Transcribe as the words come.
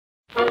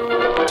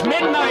It's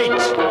midnight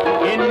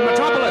in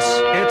Metropolis.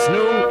 It's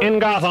noon in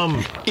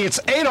Gotham. It's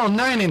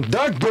 8:09 in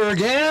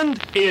Duckburg, and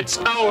It's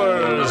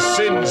hours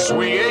since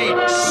we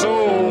ate,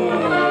 so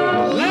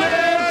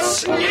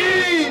let's eat!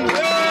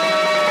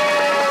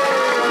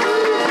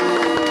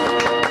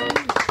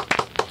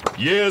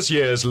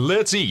 Yes,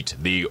 let's eat.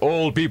 The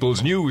All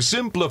People's new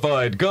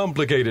simplified,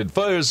 complicated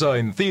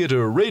Firesign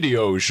theater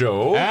radio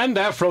show. And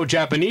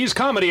Afro-Japanese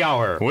Comedy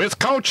Hour. with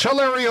Coach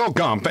Hilario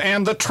Gump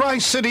and the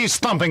Tri-Cities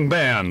Thumping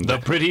Band. The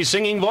pretty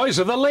singing voice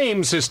of the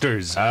Lame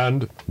Sisters.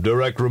 And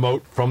direct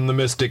remote from the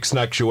Mystic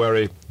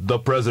Sanctuary, the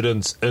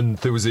President's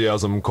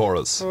Enthusiasm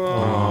Chorus.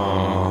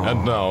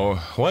 And now,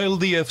 while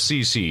the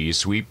FCC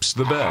sweeps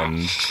the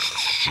band,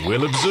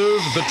 we'll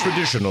observe the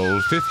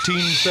traditional 15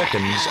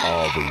 seconds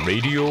of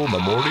radio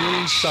memorial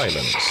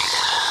silence.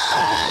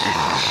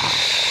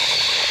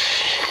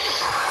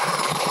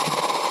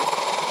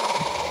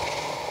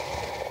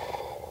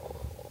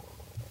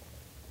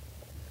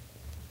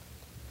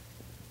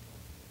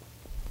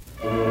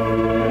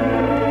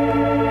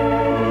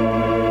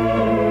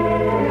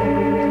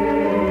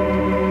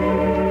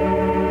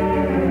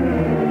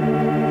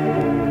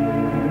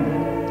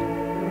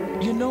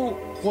 You know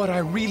what I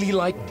really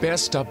like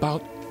best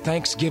about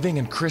Thanksgiving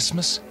and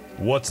Christmas?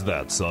 What's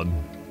that, son?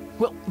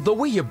 Well, the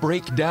way you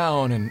break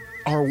down and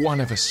are one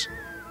of us.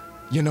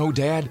 You know,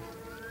 Dad,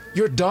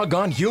 you're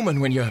doggone human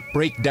when you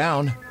break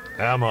down.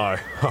 Am I?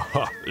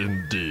 Haha,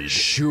 indeed.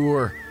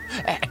 Sure.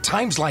 At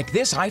times like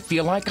this, I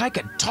feel like I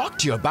could talk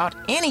to you about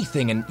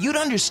anything and you'd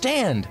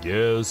understand.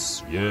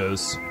 Yes.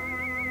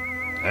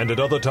 And at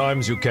other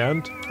times you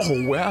can't?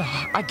 Oh, well,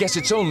 I guess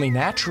it's only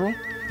natural.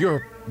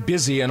 You're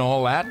busy and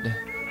all that.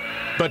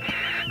 But,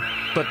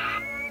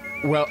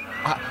 well,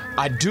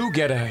 I do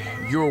get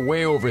you're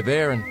way over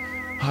there and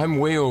I'm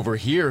way over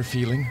here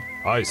feeling.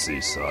 I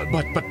see, son.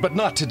 But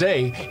not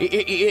today.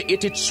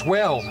 It's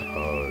swell.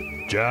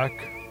 Jack?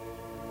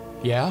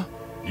 Yeah?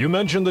 You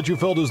mentioned that you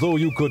felt as though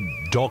you could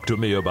talk to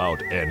me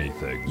about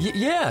anything.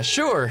 Yeah,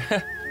 sure.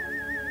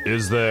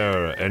 Is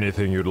there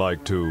anything you'd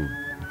like to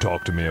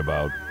talk to me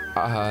about?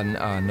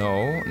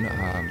 No.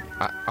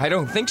 I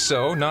don't think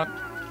so. Not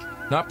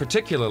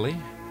particularly.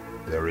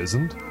 There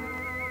isn't?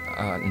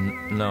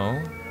 No.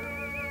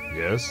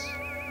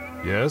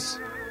 Yes?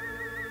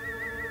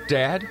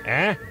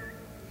 Dad?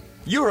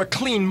 You're a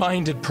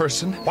clean-minded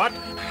person. What?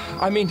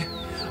 I mean,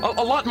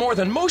 a lot more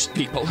than most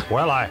people.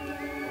 Well,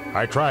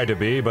 I try to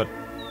be, but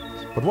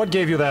what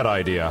gave you that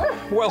idea?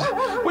 Well,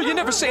 you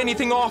never say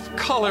anything off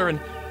color,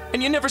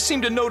 and you never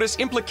seem to notice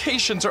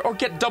implications or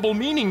get double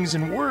meanings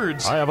in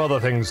words. I have other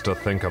things to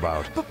think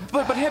about.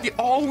 But have you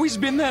always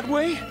been that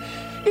way?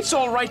 It's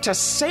all right to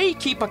say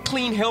keep a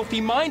clean,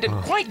 healthy mind, and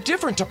quite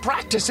different to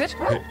practice it.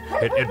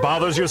 It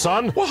bothers you,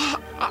 son?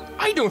 Well,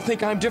 I don't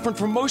think I'm different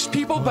from most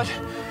people, but,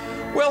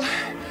 well,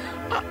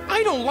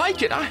 I don't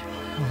like it.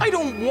 I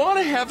don't want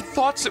to have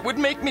thoughts that would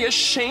make me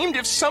ashamed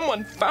if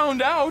someone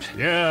found out.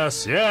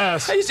 Yes.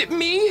 Is it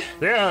me?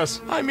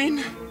 Yes. I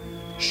mean,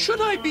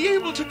 should I be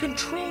able to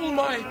control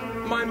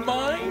my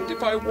mind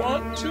if I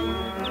want to?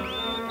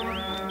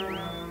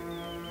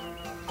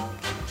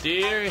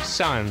 Dear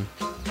son,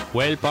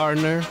 well,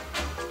 partner,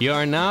 you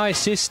are now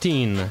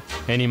 16,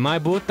 and in my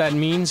book that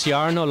means you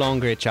are no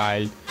longer a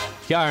child,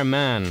 you are a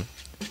man.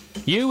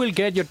 You will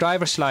get your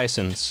driver's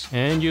license,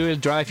 and you will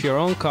drive your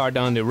own car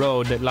down the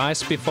road that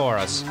lies before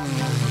us.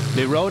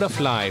 The road of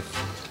life.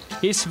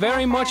 It's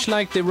very much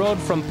like the road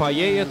from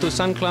Paella to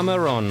San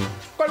Clameron.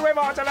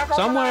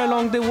 Somewhere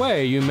along the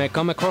way, you may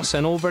come across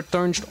an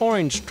overturned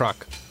orange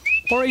truck,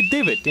 or a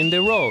divot in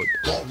the road,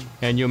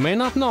 and you may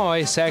not know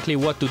exactly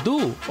what to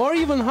do, or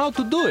even how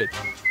to do it,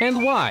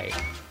 and why.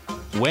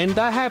 When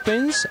that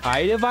happens,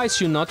 I advise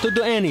you not to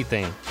do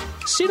anything.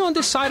 Sit on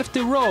the side of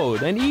the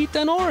road and eat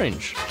an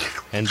orange.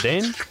 And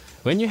then,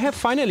 when you have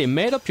finally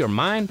made up your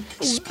mind,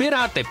 spit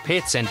out the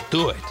pits and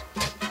do it.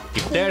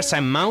 If there's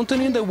a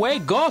mountain in the way,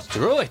 go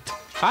through it.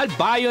 I'll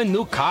buy you a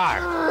new car.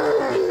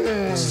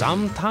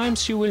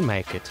 Sometimes you will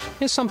make it,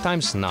 and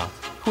sometimes not.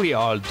 We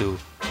all do.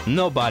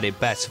 Nobody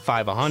bets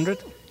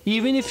 500.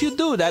 Even if you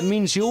do, that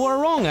means you were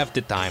wrong half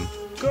the time.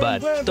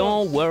 But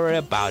don't worry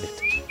about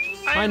it.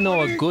 I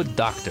know a good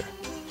doctor.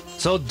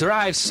 So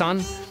drive,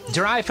 son.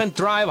 Drive and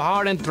drive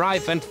hard and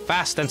drive and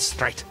fast and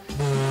straight.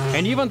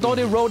 And even though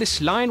the road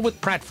is lined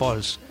with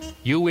pratfalls,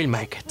 you will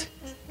make it.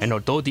 And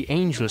although the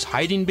angels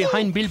hiding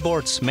behind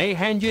billboards may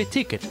hand you a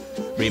ticket,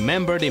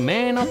 remember the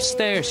man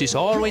upstairs is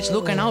always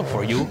looking out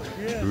for you,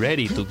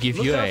 ready to give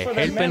you a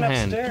helping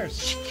hand.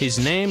 His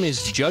name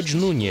is Judge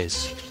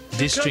Nunez,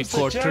 District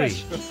Court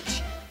 3.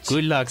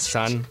 Good luck,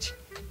 son.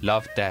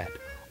 Love, Dad.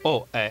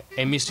 Oh,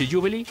 and Mr.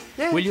 Jubilee,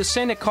 will you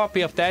send a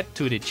copy of that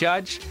to the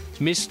judge,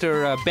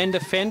 Mr.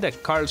 Bendefend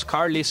at Carl's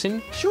Car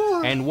Listen?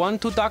 Sure. And one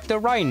to Dr.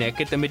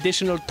 Reineck at the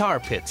Medicinal Tar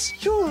Pits.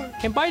 Sure.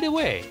 And by the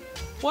way,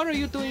 What are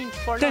you doing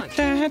for lunch?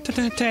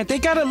 They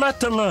got a lot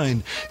to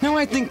learn. Now,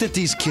 I think that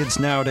these kids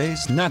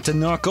nowadays, not to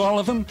knock all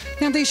of them,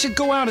 now they should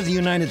go out of the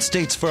United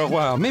States for a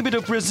while, maybe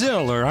to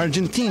Brazil or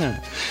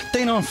Argentina.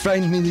 They don't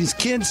frighten me, these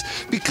kids,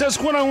 because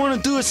what I want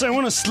to do is I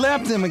want to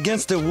slap them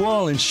against the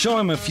wall and show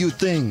them a few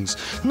things.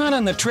 Not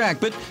on the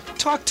track, but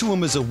talk to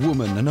them as a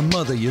woman and a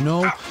mother, you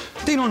know?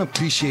 They don't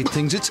appreciate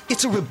things.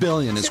 It's a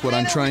rebellion, is what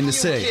I'm trying to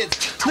say.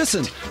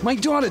 Listen, my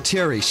daughter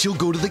Terry, she'll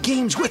go to the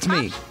games with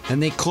me,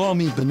 and they call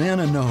me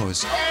Banana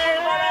Nose.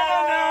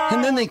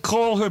 And then they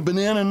call her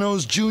Banana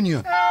Nose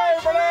Jr.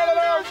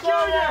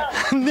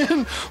 And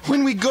then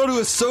when we go to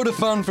a soda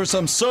fountain for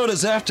some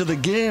sodas after the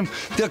game,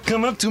 they'll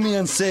come up to me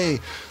and say,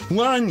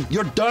 Juan,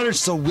 your daughter's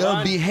so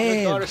well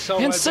behaved.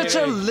 And such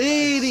a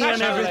lady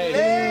and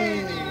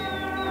everything.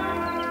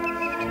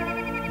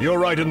 You're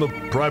right in the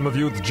prime of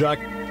youth, Jack.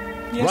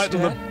 Yes, right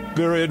in the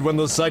period when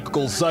the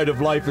cyclical side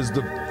of life is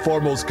the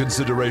foremost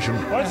consideration.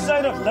 What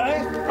side of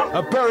life?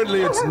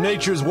 Apparently, it's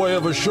nature's way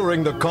of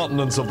assuring the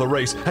continence of the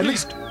race. At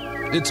least,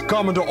 it's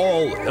common to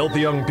all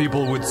healthy young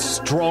people with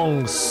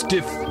strong,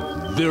 stiff,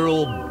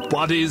 virile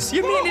bodies.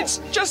 You mean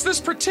it's just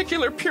this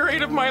particular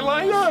period of my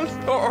life?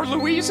 Yes. Or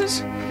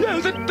Louise's?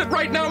 Yes. That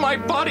right now my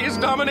body is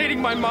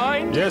dominating my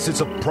mind? Yes, it's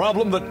a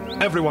problem that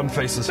everyone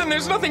faces. Then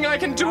there's nothing I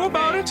can do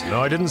about it?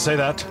 No, I didn't say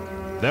that.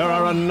 There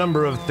are a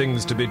number of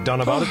things to be done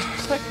about it.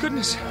 Thank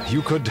goodness.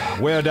 You could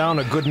wear down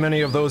a good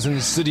many of those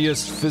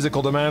insidious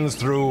physical demands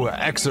through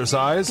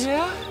exercise.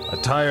 Yeah? A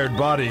tired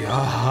body,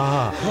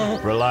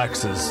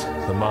 relaxes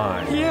the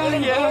mind.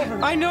 Yeah,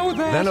 I know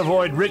that. Then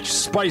avoid rich,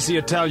 spicy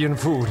Italian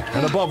food.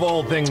 And above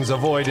all things,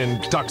 avoid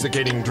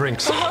intoxicating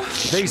drinks.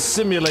 They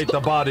simulate the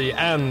body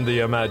and the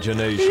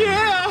imagination.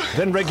 Yeah!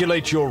 Then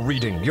regulate your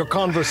reading, your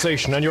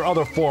conversation, and your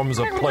other forms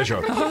of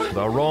pleasure.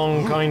 The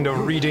wrong kind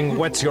of reading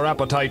whets your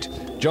appetite,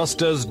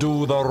 just as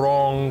do the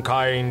wrong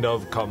kind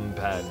of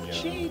companion.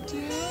 Gee,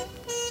 Dad.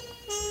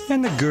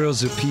 And the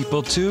girls are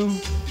people, too.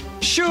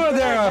 Sure,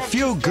 there are a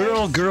few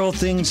girl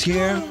things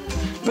here,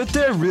 but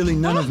they're really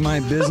none of my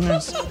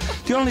business.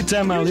 The only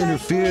time I'll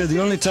interfere, the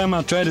only time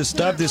I'll try to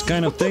stop this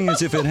kind of thing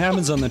is if it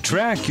happens on the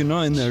track, you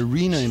know, in the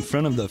arena in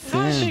front of the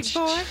fans.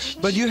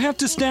 But you have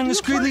to stand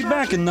discreetly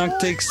back and not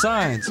take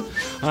sides.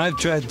 I've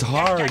tried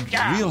hard,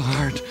 real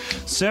hard,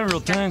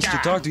 several times to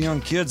talk to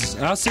young kids.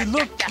 I'll say,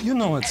 look, you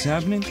know what's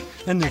happening.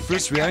 And their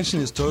first reaction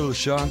is total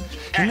shock.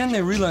 And then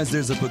they realize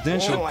there's a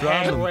potential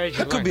problem.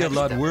 That could be a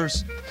lot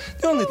worse.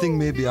 The only thing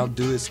maybe I'll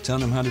do is tell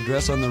them how to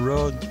dress on the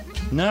road.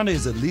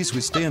 Nowadays, at least we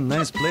stay in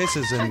nice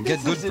places and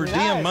get good per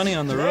diem money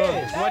on the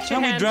road.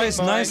 And we dress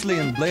nicely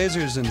in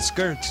blazers and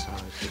skirts.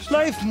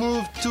 Life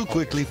moved too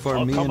quickly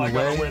for me in a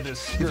way,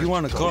 if you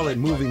want to call it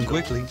moving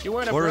quickly,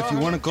 or if you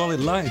want to call it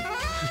life.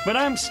 But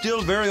I'm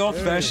still very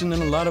old-fashioned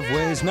in a lot of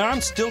ways. Now,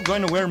 I'm still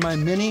going to wear my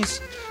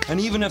minis, and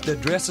even if the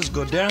dresses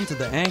go down to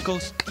the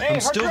ankles, I'm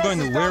still going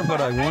to wear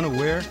what I want to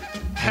wear.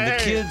 And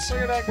the kids,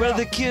 well,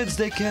 the kids,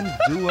 they can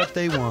do what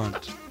they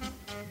want.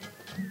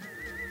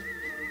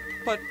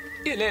 But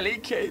in any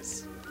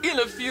case, in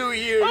a few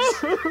years,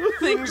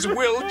 things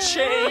will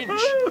change.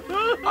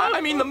 I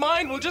mean, the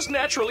mind will just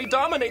naturally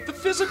dominate the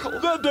physical.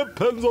 That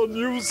depends on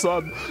you,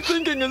 son.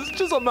 Thinking is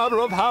just a matter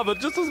of habit,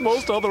 just as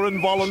most other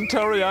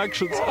involuntary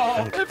actions.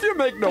 If you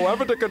make no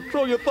effort to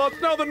control your thoughts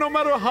now, then no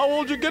matter how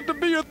old you get to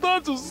be, your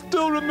thoughts will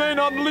still remain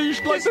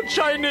unleashed like the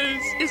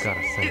Chinese.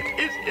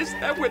 Is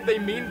that what they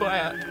mean by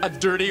a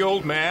dirty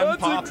old man,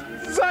 Pop?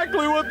 That's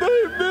exactly what they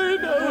mean.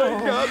 Oh,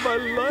 my God, my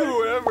life.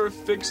 Whoever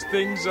fixed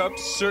things up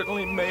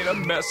certainly made a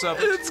mess of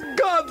it. It's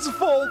God's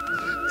fault.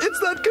 It's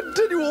that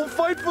continual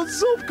fight for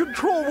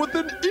self-control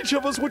within each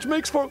of us which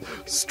makes for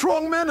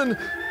strong men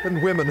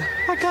and women.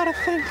 I gotta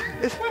think.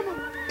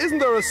 Isn't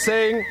there a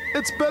saying,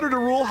 it's better to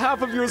rule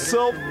half of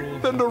yourself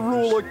than to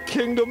rule a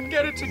kingdom?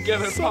 Get it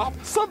together, Pop.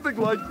 Something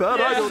like that.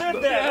 Yeah, I don't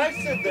know. I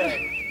said that.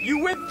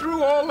 You went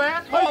through all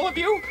that? All of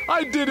you?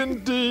 I did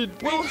indeed.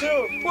 Well,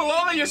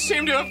 all of you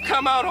seem to have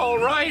come out all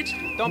right.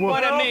 Don't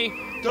point at me.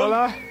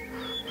 Well,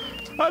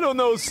 I don't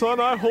know, son.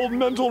 I hold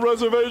mental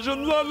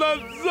reservations on that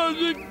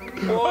subject.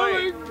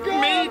 Boy,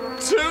 me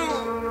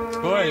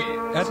too. Boy,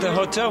 at the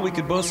hotel we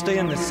could both stay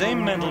in the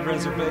same mental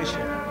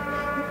reservation.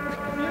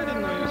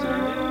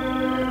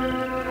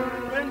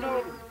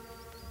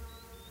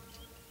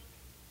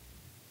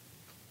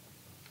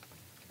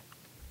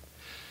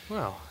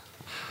 Well,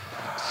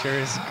 sure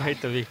is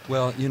great to be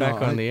Well, you know,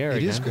 back on the air it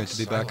again. is great to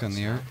be back on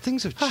the air.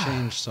 Things have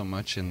changed so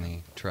much in the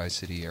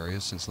Tri-City area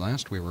since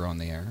last we were on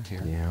the air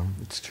here. Yeah,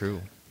 it's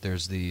true.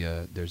 There's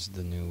the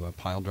new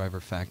pile driver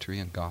factory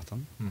in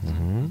Gotham.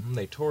 Mm-hmm.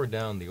 They tore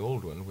down the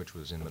old one, which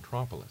was in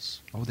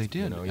Metropolis. Oh, they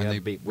did. You know, And they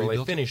they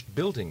rebuilt it? finished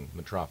building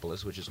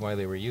Metropolis, which is why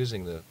they were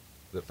using the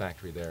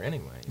factory there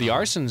anyway. The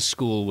arson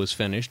school was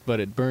finished, but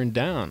it burned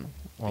down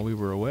while we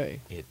were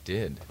away. It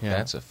did. Yeah.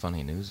 That's a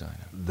funny news item.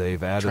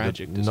 They've added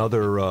Tragic,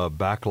 another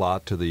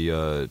backlot to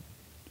the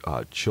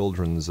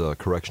Children's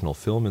Correctional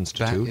Film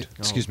Institute.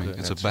 Excuse me, good.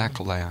 it's a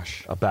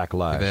backlash. A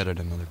backlash. They've added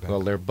another backlash.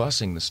 Well, they're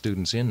busing the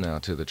students in now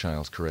to the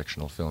Child's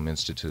Correctional Film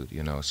Institute,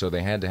 you know, so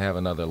they had to have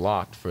another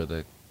lot for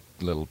the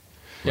little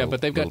Yeah,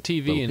 but they've got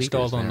TV little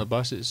installed beakers on there. the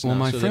buses Well, now,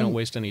 my so they friend- don't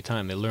waste any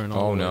time. They learn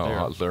all Oh the no, way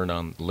there.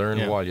 learn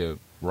Yeah. while you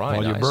ride.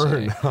 While you I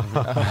burn. say.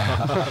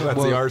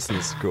 That's the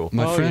arson school.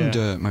 My Oh, friend,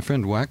 yeah. my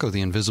friend Wacko,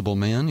 the Invisible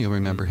Man, you'll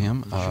remember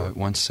him,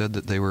 once said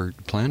that they were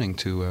planning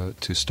to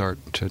start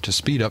to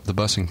speed up the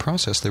busing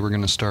process. They were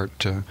going to start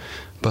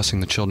busing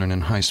the children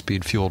in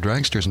high-speed fuel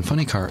dragsters and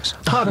funny cars.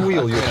 Hot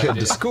wheel your kid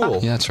to school.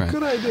 Yeah, that's right.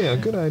 Good idea.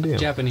 Good idea.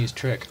 Japanese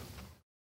trick.